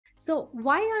So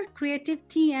why are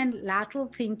creativity and lateral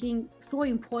thinking so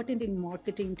important in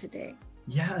marketing today?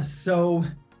 Yeah, so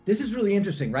this is really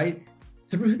interesting, right?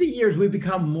 Through the years, we've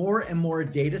become more and more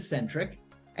data centric,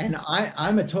 and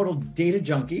I'm a total data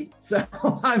junkie. So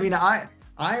I mean,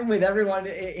 I'm with everyone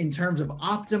in terms of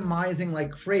optimizing like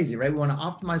crazy, right? We want to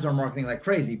optimize our marketing like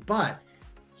crazy, but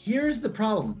here's the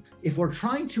problem: if we're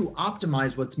trying to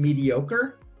optimize what's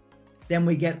mediocre, then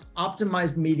we get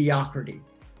optimized mediocrity.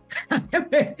 And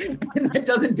that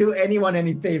doesn't do anyone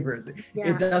any favors. Yeah.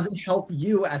 It doesn't help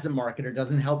you as a marketer,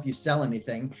 doesn't help you sell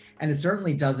anything, and it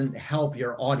certainly doesn't help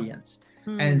your audience.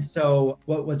 And so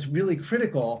what's really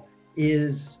critical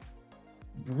is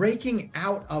breaking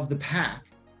out of the pack.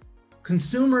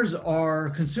 Consumers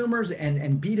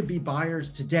and B2B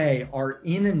buyers today are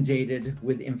inundated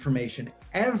with information.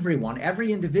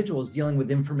 Every individual is dealing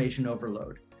with information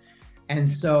overload. And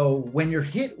so when you're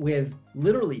hit with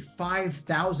literally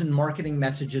 5,000 marketing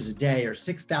messages a day or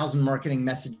 6,000 marketing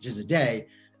messages a day,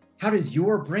 how does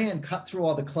your brand cut through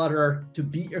all the clutter to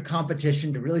beat your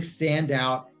competition, to really stand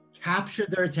out, capture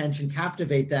their attention,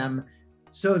 captivate them,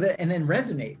 and then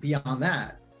resonate beyond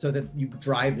that so that you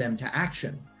drive them to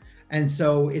action? And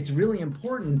so it's really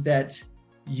important that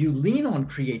you lean on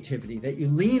creativity, that you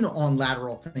lean on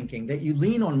lateral thinking, that you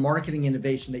lean on marketing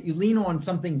innovation, that you lean on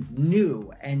something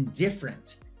new and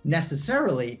different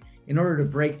necessarily in order to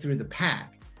break through the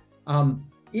pack.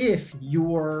 If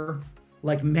you're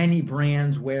like many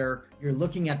brands where you're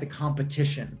looking at the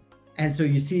competition, and so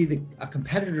you see a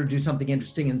competitor do something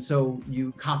interesting, and so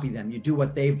you copy them, you do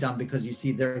what they've done because you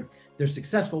see they're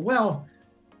successful. Well,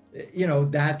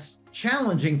 that's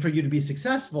challenging for you to be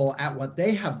successful at what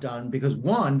they have done because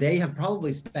one, they have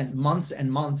probably spent months and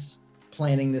months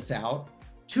planning this out.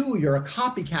 Two, you're a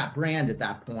copycat brand at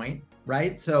that point,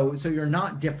 right? So you're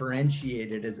not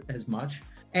differentiated as much.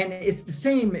 And it's the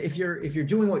same if you're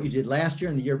doing what you did last year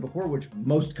and the year before, which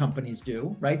most companies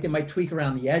do, right? They might tweak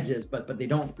around the edges, but they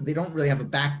don't really have a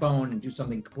backbone and do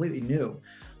something completely new.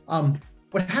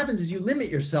 What happens is you limit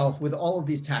yourself with all of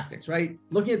these tactics, right?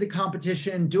 Looking at the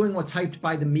competition, doing what's hyped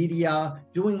by the media,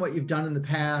 doing what you've done in the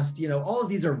past, all of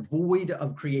these are void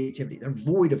of creativity. They're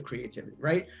void of creativity,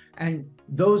 right? And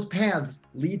those paths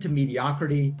lead to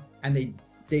mediocrity, and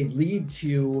they lead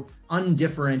to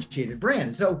undifferentiated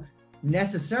brands. So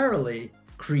necessarily,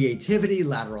 creativity,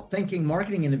 lateral thinking,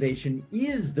 marketing innovation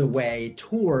is the way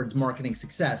towards marketing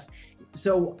success.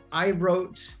 So I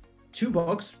wrote 2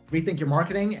 books, Rethink Your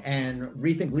Marketing and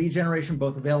Rethink Lead Generation,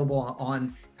 both available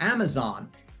on Amazon.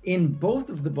 In both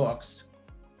of the books,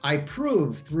 I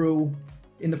proved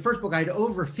in the first book, I had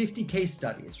over 50 case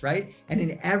studies, right? And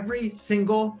in every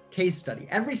single case study,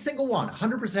 every single one,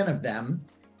 100% of them,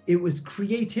 it was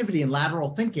creativity and lateral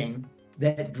thinking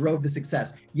that drove the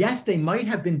success. Yes, they might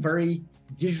have been very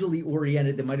digitally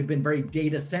oriented, they might have been very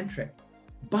data centric,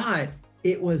 but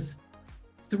it was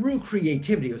through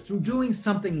creativity. It was through doing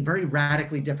something very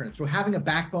radically different, through having a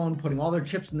backbone, putting all their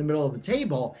chips in the middle of the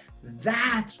table.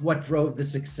 That's what drove the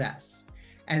success.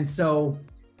 And so,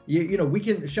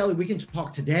 Shelley, we can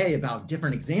talk today about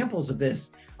different examples of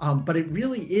this, but it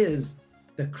really is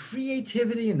the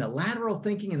creativity and the lateral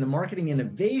thinking and the marketing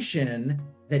innovation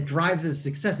that drives the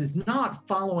success. It's not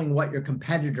following what your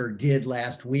competitor did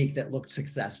last week that looked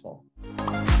successful.